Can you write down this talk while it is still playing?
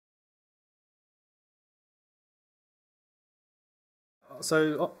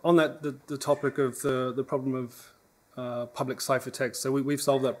So on that, the topic of the problem of public ciphertext, so we've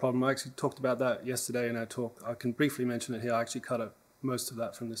solved that problem. I actually talked about that yesterday in our talk. I can briefly mention it here. I actually cut out most of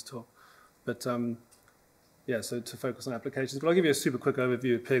that from this talk. But yeah, so to focus on applications. But I'll give you a super quick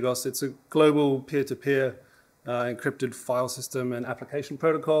overview of Pyrgos. It's a global peer-to-peer encrypted file system and application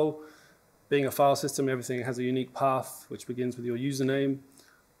protocol. Being a file system, everything has a unique path, which begins with your username,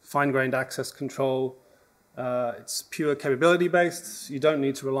 fine-grained access control. It's pure capability-based. You don't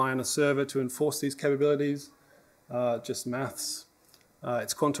need to rely on a server to enforce these capabilities, just maths.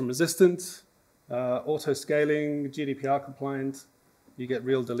 It's quantum resistant, auto-scaling, GDPR compliant. You get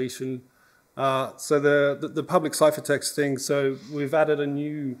real deletion. So the public ciphertext thing, so we've added a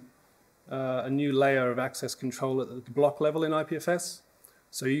new layer of access control at the block level in IPFS.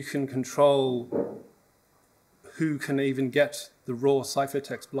 So you can control who can even get the raw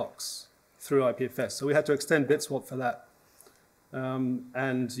ciphertext blocks through IPFS. So we had to extend bitswap for that.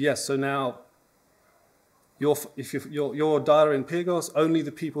 And yes, so now your data in Pyrgos, only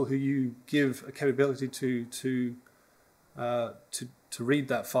the people who you give a capability to read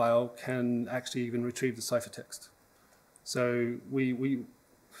that file can actually even retrieve the ciphertext. So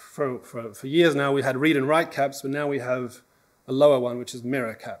for years now we had read and write caps, but now we have a lower one, which is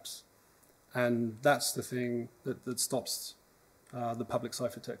mirror caps. And that's the thing that stops the public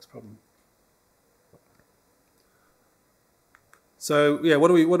ciphertext problem. So yeah, what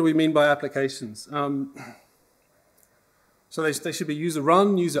do we mean by applications? So they should be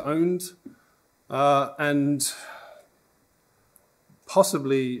user-run, user-owned, and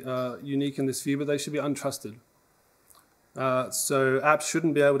possibly unique in this view, but they should be untrusted. So apps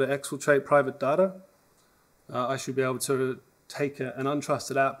shouldn't be able to exfiltrate private data. I should be able to take an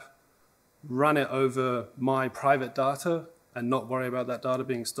untrusted app, run it over my private data, and not worry about that data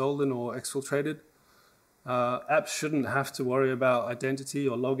being stolen or exfiltrated. Apps shouldn't have to worry about identity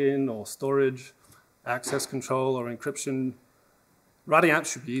or login or storage, access control or encryption. Writing apps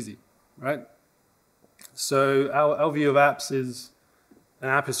should be easy, right? So our view of apps is an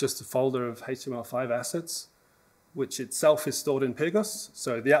app is just a folder of HTML5 assets, which itself is stored in Pyrgos.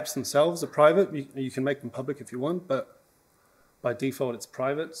 So the apps themselves are private. You can make them public if you want, but by default it's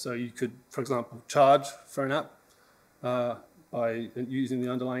private. So you could, for example, charge for an app by using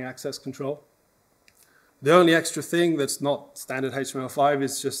the underlying access control. The only extra thing that's not standard HTML5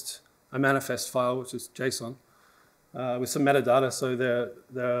 is just a manifest file, which is JSON, with some metadata. So there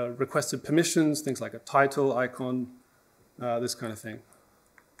are requested permissions, things like a title, icon, this kind of thing.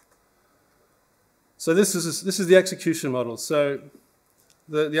 So this is the execution model. So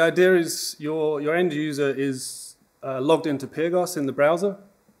the idea is your end user is logged into Pyrgos in the browser,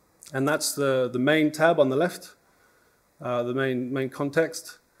 and that's the main tab on the left, the main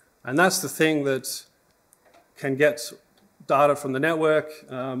context, and that's the thing that can get data from the network.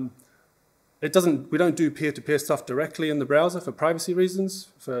 We don't do peer-to-peer stuff directly in the browser for privacy reasons.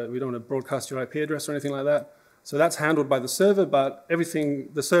 We don't want to broadcast your IP address or anything like that. So that's handled by the server, but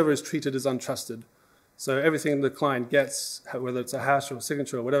the server is treated as untrusted. So everything the client gets, whether it's a hash or a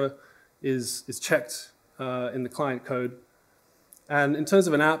signature or whatever, is checked in the client code. And in terms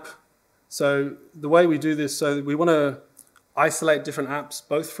of an app, so the way we do this, so we want to isolate different apps,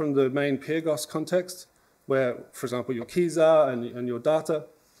 both from the main Pyrgos context, where, for example, your keys are and your data,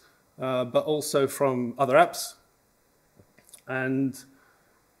 but also from other apps. And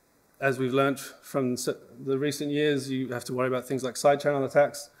as we've learned from the recent years, you have to worry about things like side channel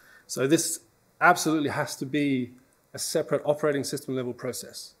attacks. So this absolutely has to be a separate operating system level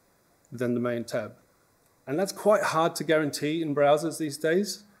process than the main tab. And that's quite hard to guarantee in browsers these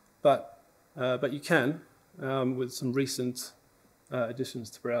days, but you can with some recent additions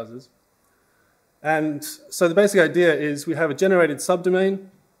to browsers. And so the basic idea is we have a generated subdomain,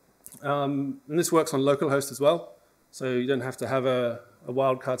 and this works on localhost as well. So you don't have to have a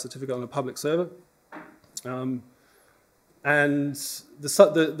wildcard certificate on a public server. And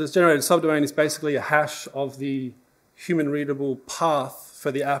the generated subdomain is basically a hash of the human-readable path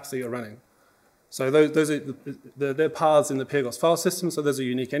for the app that you're running. So they're paths in the Pyrgos file system, so those are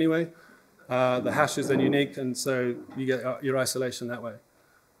unique anyway. The hash is then unique, and so you get your isolation that way.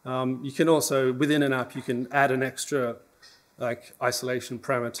 You can also, within an app, you can add an extra isolation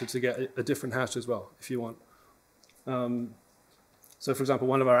parameter to get a different hash as well, if you want. So for example,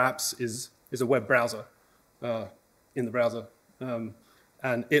 one of our apps is a web browser in the browser,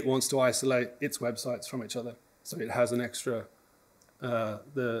 and it wants to isolate its websites from each other. So it has an extra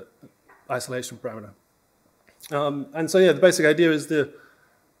the isolation parameter. And so yeah, the basic idea is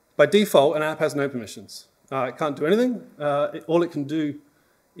by default, an app has no permissions. It can't do anything. All it can do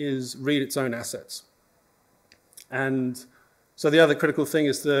is read its own assets. And So the other critical thing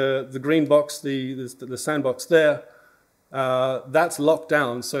is the green box, the sandbox there. That's locked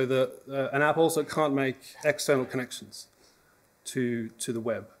down so that an app also can't make external connections to the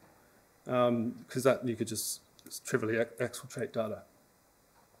web, because that you could just trivially exfiltrate data.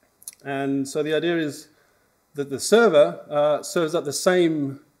 And so the idea is that the server serves up the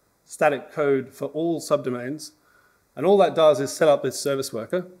same static code for all subdomains, and all that does is set up this service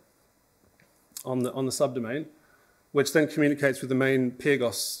worker on the subdomain, which then communicates with the main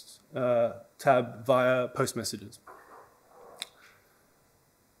Pyrgos tab via post messages.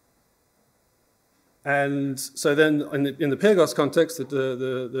 And so then in the Pyrgos context,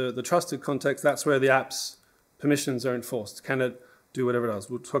 the trusted context, that's where the app's permissions are enforced. Can it do whatever it does?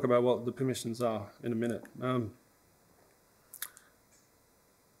 We'll talk about what the permissions are in a minute.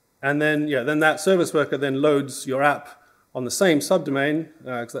 And then, then that service worker then loads your app on the same subdomain,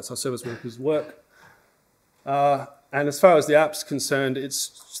 because that's how service workers work. And as far as the app's concerned, it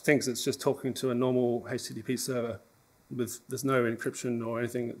thinks it's just talking to a normal HTTP server. There's no encryption or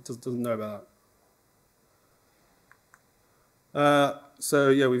anything. It doesn't know about that. So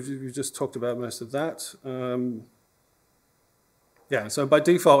yeah, we've just talked about most of that. Yeah, so by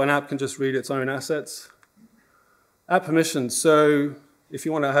default, an app can just read its own assets. App permissions. So if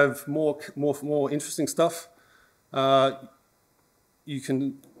you want to have more interesting stuff, you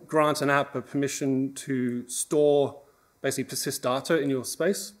can grant an app a permission to store, basically persist data in your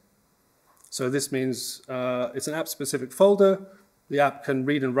space. So this means it's an app-specific folder. The app can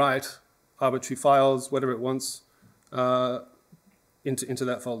read and write arbitrary files, whatever it wants, into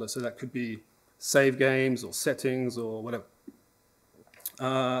that folder. So that could be save games or settings or whatever.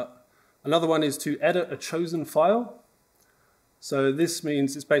 Another one is to edit a chosen file. So this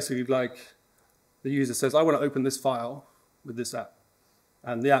means it's basically like the user says, I want to open this file with this app.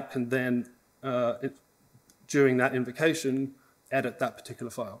 And the app can then, during that invocation, edit that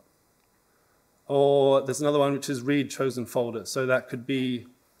particular file. Or there's another one which is read chosen folder. So that could be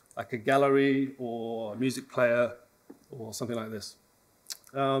like a gallery or a music player or something like this.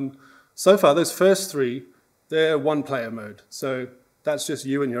 So far, those first three, they're one-player mode. So that's just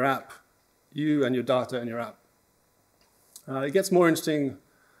you and your app, you and your data and your app. It gets more interesting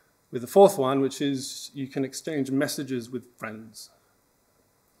with the fourth one, which is you can exchange messages with friends.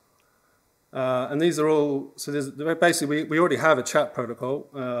 And these are all, so basically we already have a chat protocol.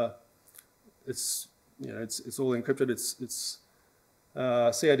 It's all encrypted. It's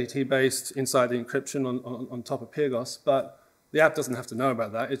CIDT based inside the encryption on top of Pyrgos, but the app doesn't have to know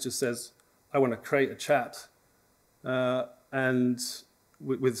about that. It just says, I want to create a chat and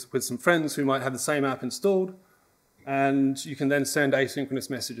with some friends who might have the same app installed, and you can then send asynchronous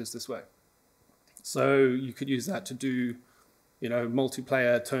messages this way. So you could use that to do,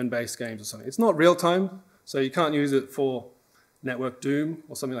 multiplayer turn-based games or something. It's not real-time, so you can't use it for network doom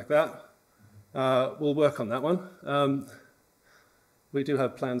or something like that. We'll work on that one. We do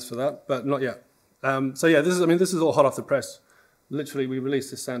have plans for that, but not yet. So yeah, this is all hot off the press. Literally, we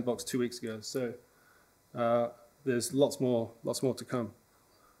released this sandbox 2 weeks ago, so there's lots more to come.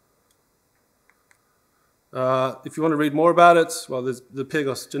 If you want to read more about it, well, there's the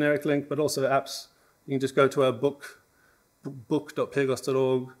Pyrgos generic link, but also apps. You can just go to our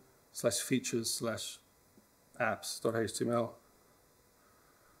book.pyrgos.org/features/apps.html.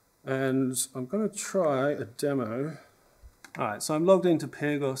 And I'm going to try a demo. All right, so I'm logged into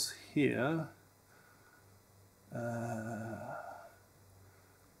Pyrgos here.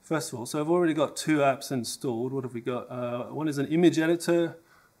 First of all, so I've already got two apps installed. What have we got? One is an image editor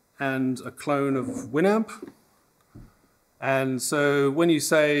and a clone of Winamp. And so when you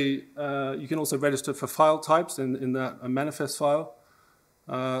say, you can also register for file types in that manifest file.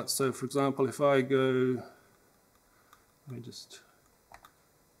 So for example, if I go, let me just,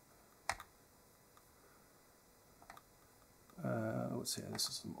 let's see, this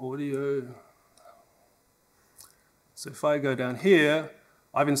is some audio. So if I go down here,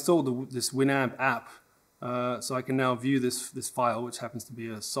 I've installed this Winamp app, so I can now view this file, which happens to be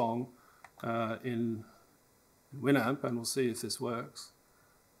a song in Winamp, and we'll see if this works.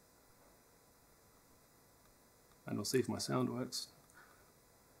 And we'll see if my sound works.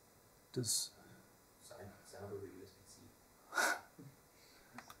 Does sound over USB-C?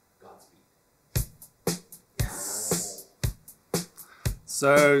 Godspeed. Yes.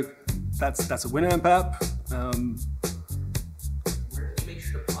 So that's a Winamp app. Make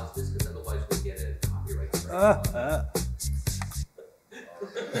sure to pause this, because otherwise we'll get a copyright strike.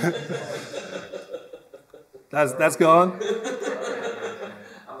 That's gone. I'm like,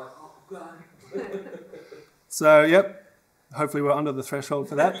 oh God. So, yep, hopefully we're under the threshold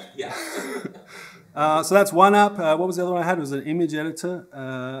for that. Yeah. So that's one app. What was the other one I had? It was an image editor.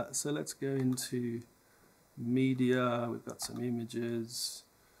 So let's go into media. We've got some images.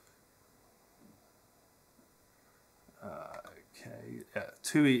 Okay, yeah,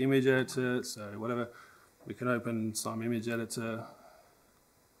 TUI image editor. So whatever, we can open some image editor.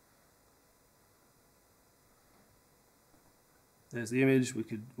 There's the image. We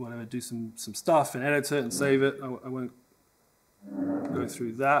could whatever do some stuff and edit it and save it. I won't go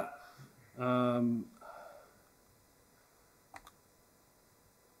through that.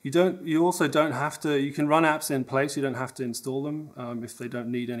 You also don't have to. You can run apps in place. You don't have to install them if they don't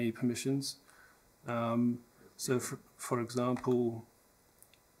need any permissions. So, for example,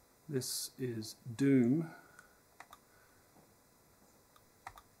 this is Doom.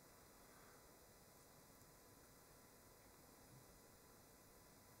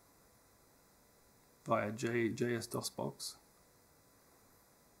 Via JS DOSBox.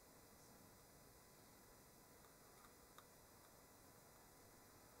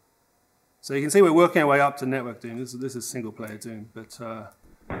 So you can see we're working our way up to network Doom. This is single player Doom, but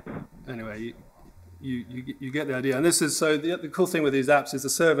anyway, you get the idea. And this is so the cool thing with these apps is the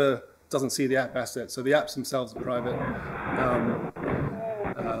server doesn't see the app assets, so the apps themselves are private.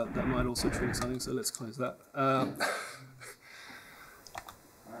 That might also trigger something. So let's close that.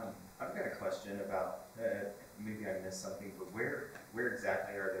 I've got a question about, maybe I missed something, but where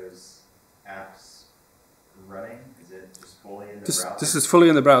exactly are those apps running? Is it just fully in the browser? This is fully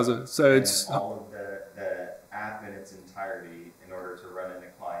in the browser. So and it's all of the app in its entirety, in order to run in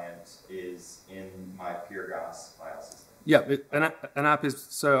a client, is in my PureGOS file system. Yeah, an app is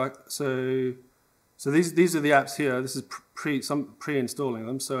so these are the apps here. This is pre-installing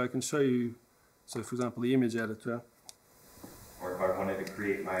them, so I can show you. So for example, the image editor. Or if I wanted to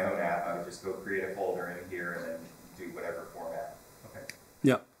create my own app, I would just go create a folder in here and then do whatever format. Okay.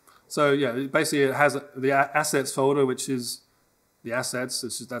 Yeah. So yeah, basically it has the assets folder, which is the assets.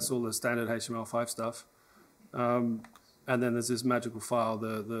 That's all the standard HTML5 stuff. And then there's this magical file,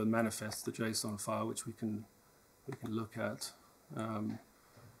 the manifest, the JSON file, which we can look at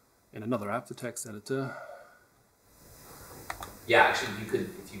in another app, the text editor. Yeah, actually,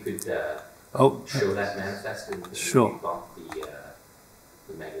 if you could show that manifest and sure. bump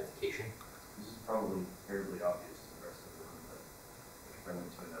the magnification. This is probably fairly obvious to the rest of the room, but if I went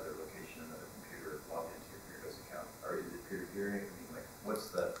to another location, another computer, log into your PureGOS account, or is it peer-to-peer? I mean, like,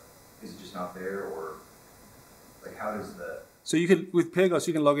 is it just not there, or like, how does the... So you can, with PureGOS,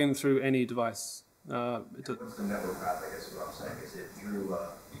 you can log in through any device. What's the network path, I guess is what I'm saying? Is it through a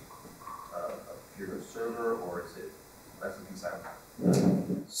PureGOS server, or is it something silent?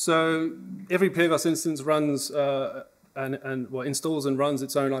 So every PureGOS instance runs installs and runs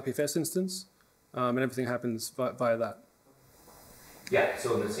its own IPFS instance, and everything happens via that. Yeah,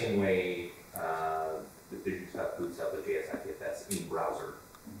 so in the same way, the Visual stuff boots up the JS IPFS in browser,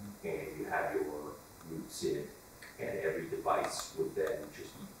 and you have your roots in it, and every device would then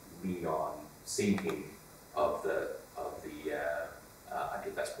just lean on syncing of the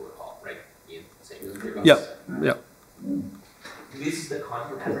IPFS protocol, right? Ian, same as PureGOS. Yeah. This is the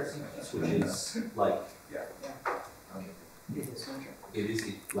content addressing piece, which is like,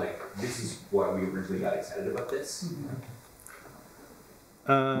 this is why we originally got excited about this.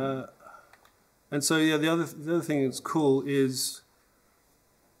 And so yeah, the other thing that's cool is,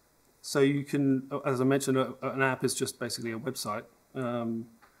 so you can, as I mentioned, an app is just basically a website.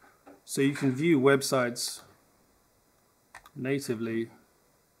 So you can view websites natively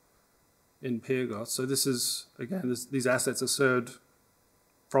in PureGOS. So this is, again, these assets are served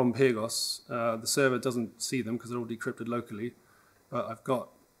from PureGOS. The server doesn't see them because they're all decrypted locally, but I've got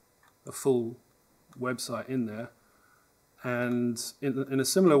a full website in there. And in a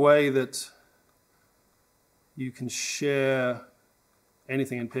similar way that you can share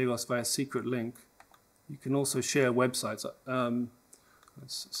anything in PureGOS via secret link, you can also share websites.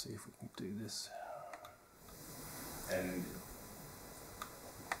 Let's see if we can do this. And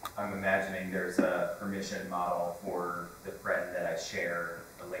I'm imagining there's a permission model for the friend that I share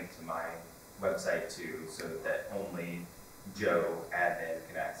a link to my website to, so that only Joe admin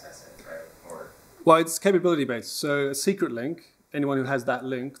can access it, right? Or well, it's capability based. So a secret link, anyone who has that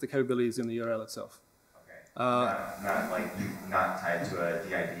link, the capability is in the URL itself. Okay. Not tied to a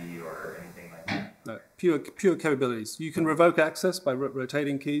DID or anything like that. No, pure capabilities. You can revoke access by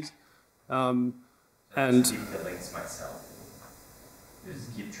rotating keys, and just keep the links myself.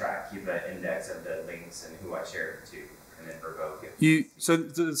 Just keep an index of the links and who I shared it to, and then revoke it. So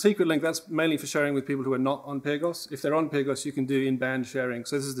the secret link, that's mainly for sharing with people who are not on PureGOS. If they're on PureGOS, you can do in-band sharing.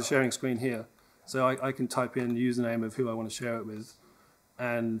 So this is the sharing screen here. So I can type in the username of who I want to share it with,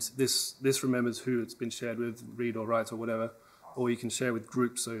 and this remembers who it's been shared with, read or write or whatever. Or you can share with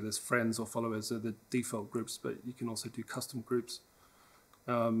groups, so there's friends or followers are the default groups, but you can also do custom groups.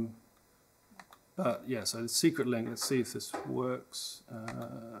 But yeah, so the secret link, let's see if this works.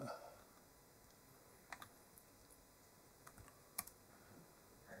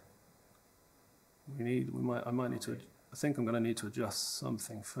 I think I'm going to need to adjust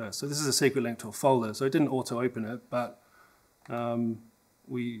something first. So this is a secret link to a folder, so it didn't auto-open it, but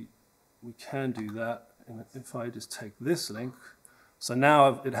we can do that. And if I just take this link, so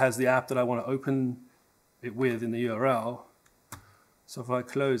now it has the app that I want to open it with in the URL. So if I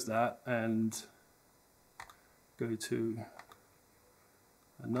close that and go to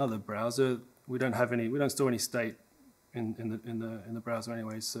another browser, we don't store any state in the browser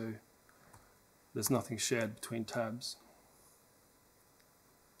anyway, so there's nothing shared between tabs.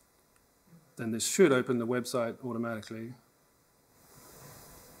 Then this should open the website automatically.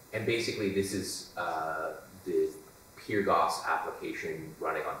 And basically, this is the PeerGOS application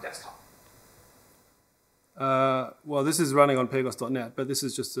running on desktop. Well, this is running on PeerGOS.net, but this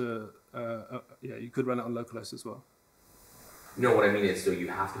is just yeah, you could run it on localhost as well. No, what I mean is, so you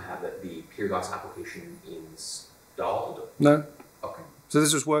have to have the PeerGOS application installed? No. Okay. So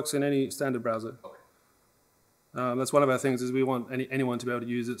this just works in any standard browser. Okay. That's one of our things, is we want anyone to be able to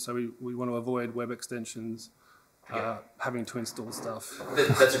use it, so we want to avoid web extensions. Having to install stuff.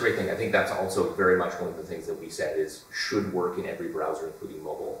 That's a great thing. I think that's also very much one of the things that we said is should work in every browser, including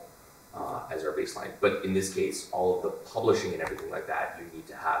mobile, as our baseline. But in this case, all of the publishing and everything like that, you need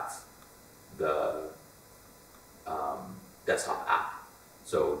to have the desktop app.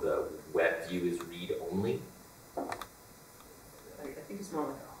 So the web view is read-only. I think it's more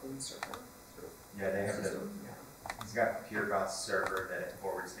like a home server. Yeah, they have System, yeah. He's got a PeerGOS server that it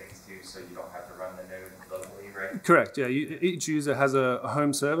forwards things to, so you don't have to run the node locally, right? Correct, yeah. Each user has a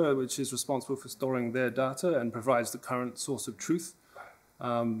home server which is responsible for storing their data and provides the current source of truth.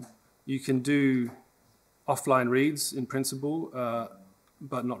 You can do offline reads in principle,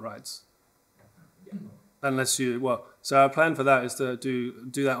 but not writes. Unless so our plan for that is to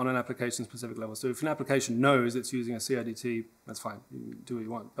do that on an application-specific level. So if an application knows it's using a CIDT, that's fine. You do what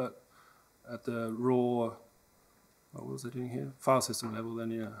you want. But at the raw, what was I doing here? File system level, then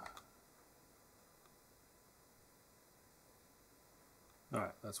yeah. All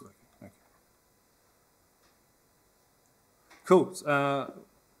right, that's working. Okay. Cool.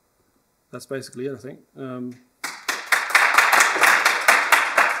 That's basically it, I think.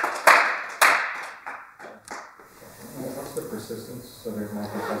 What's the persistence? So there's an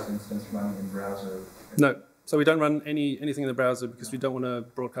IPFS instance running in browser. No. So we don't run anything in the browser because we don't want to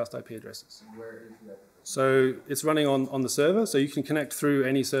broadcast IP addresses. Where is that? So it's running on the server, so you can connect through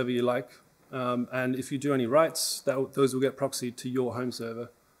any server you like. And if you do any writes, those will get proxied to your home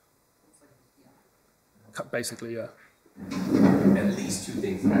server. Basically, yeah. At least two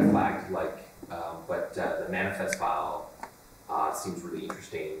things that I flagged, but the manifest file seems really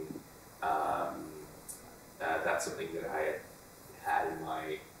interesting. That's something that I had in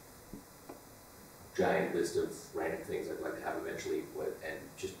my giant list of random things I'd like to have eventually, and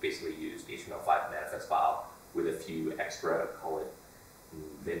just basically use HTML5 manifest file with a few extra, call it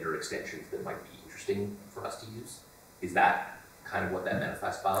vendor extensions that might be interesting for us to use. Is that kind of what that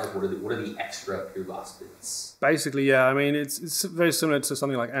manifest file is? What are the extra PeerGOS bits? Basically, yeah. I mean, it's very similar to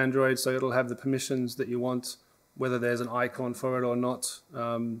something like Android, so it'll have the permissions that you want, whether there's an icon for it or not,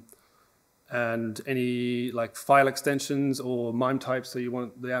 and any like file extensions or MIME types that you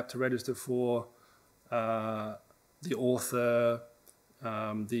want the app to register for. The author,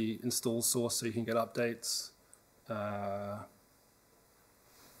 the install source so you can get updates.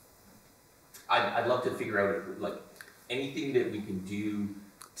 I'd love to figure out like anything that we can do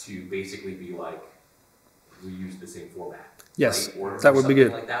to basically be like, we use the same format. Yes, right? Or that would be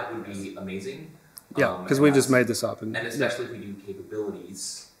good. Like that would be amazing. Yeah, because we just made this up. And especially if we do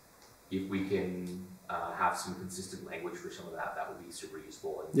capabilities, if we can have some consistent language for some of that, that would be super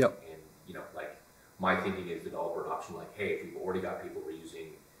useful. And, yep. And you know, like my thinking is developer adoption, like, hey, if we've already got people who are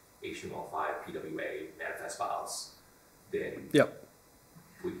using HTML5, PWA, manifest files, then yep.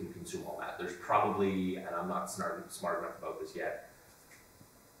 we can consume all that. There's probably, and I'm not smart enough about this yet,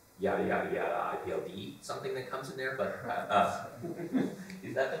 yada, yada, yada, IPLD, something that comes in there, but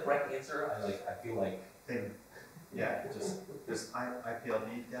is that the correct answer? I feel like... Yeah, just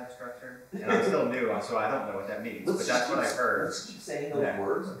IPLD data structure. And I'm still new, so I don't know what that means, but that's what I've heard. Let's keep saying those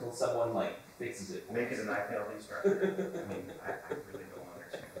words until someone like fixes it. Make it an IPLD structure. I mean, I really don't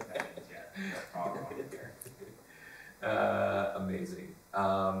understand what that means yet. That's probably here. Amazing.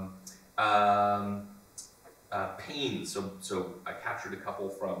 Pains. So I captured a couple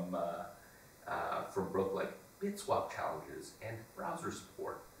from both like bit swap challenges and browser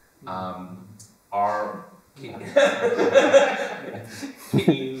support. Can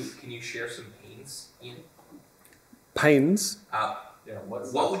you share some pains, Ian? Pains. Yeah,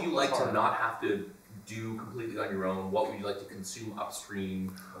 What would you like to not have to do completely on your own? What would you like to consume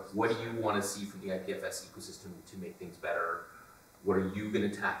upstream? What do you want to see from the IPFS ecosystem to make things better? What are you going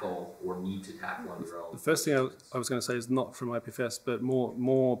to tackle or need to tackle on your own? The first thing I was going to say is not from IPFS, but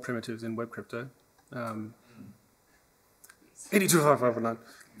more primitives in web crypto. 82559.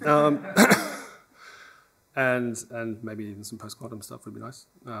 And maybe even some post-quantum stuff would be nice,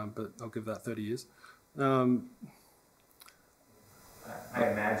 but I'll give that 30 years. I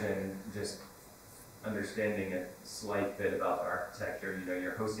imagine just understanding a slight bit about the architecture. You know,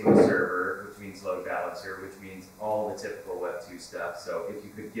 you're hosting a server, which means load balancer, which means all the typical Web 2 stuff. So if you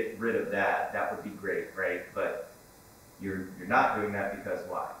could get rid of that, that would be great, right? But you're not doing that because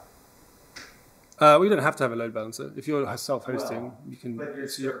why? We don't have to have a load balancer. If you're self-hosting, Well, you can. But your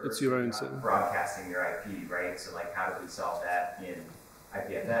It's server, your you're own not server. broadcasting your IP, right? So like, how do we solve that in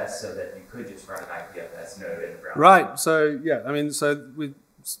IPFS so that you could just run an IPFS node in the browser? Right. So yeah, I mean, so we've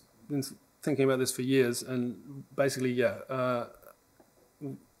been thinking about this for years, and basically, yeah,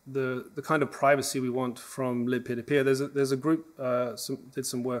 the kind of privacy we want from lib peer-to-peer. There's a group did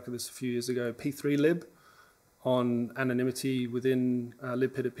some work on this a few years ago, P3lib, on anonymity within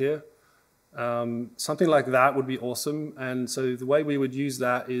lib peer-to-peer. Something like that would be awesome. And so the way we would use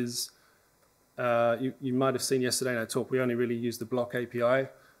that is, you might have seen yesterday in our talk, we only really use the block API.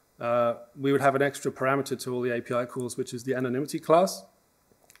 We would have an extra parameter to all the API calls, which is the anonymity class.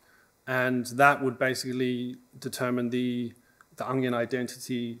 And that would basically determine the onion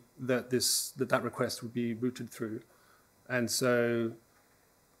identity that that request would be routed through. And so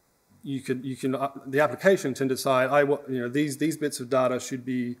you can the application can decide, these bits of data should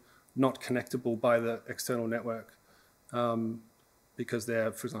be not connectable by the external network because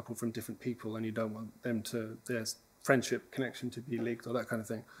they're, for example, from different people, and you don't want them their friendship connection to be leaked or that kind of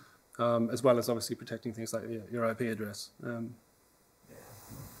thing, as well as obviously protecting things like your IP address.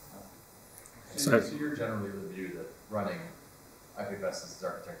 So you're generally of the view that running IPFS as it's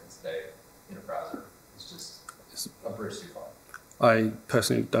architected today in a browser is just a bridge too far. I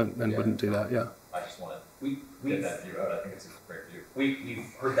personally don't and wouldn't do that, yeah. I just want to get that view out. I think it's a great view.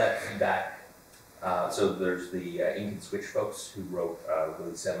 We've heard that feedback. So there's the Ink and Switch folks who wrote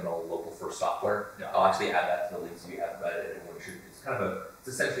really seminal local first software. Yeah. I'll actually add that to the links if you haven't read it. It's kind of it's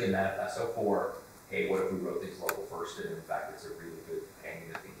essentially a manifesto for, hey, what if we wrote things local first? And in fact, it's a really good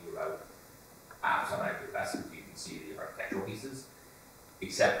companion to thinking about apps on IPFS, because you can see the architectural pieces.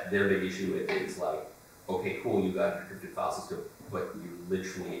 Except their big issue is like, okay, cool, you got an encrypted file system, but you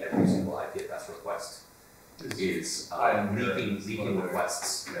literally every single IPFS request is leaking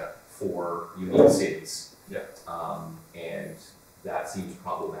requests for unique SIDs. Yeah. And that seems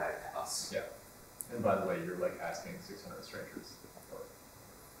problematic to us. Yeah. And by the way, you're like asking 600 strangers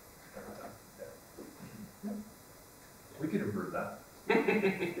every time. Yeah. We could improve that.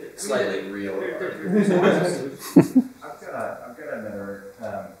 Slightly. I've got another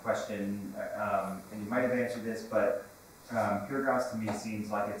question, and you might have answered this, but PureGauss to me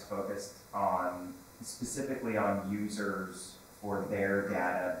seems like it's focused specifically on users for their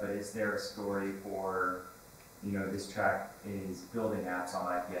data, but is there a story for, this track is building apps on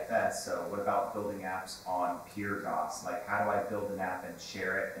IPFS, so what about building apps on PureGauss? Like, how do I build an app and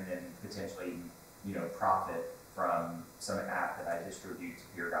share it and then potentially, profit from some app that I distribute to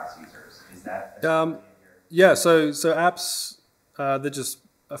PureGauss users? Is that yeah, so apps, they're just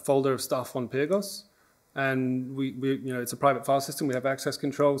a folder of stuff on PureGauss, and we it's a private file system. We have access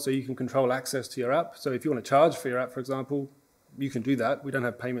control, so you can control access to your app. So if you want to charge for your app, for example, you can do that. We don't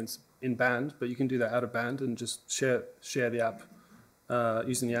have payments in band, but you can do that out of band and just share the app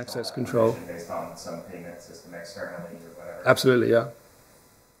using the access control. Based on some payment system externally or whatever. Absolutely, yeah.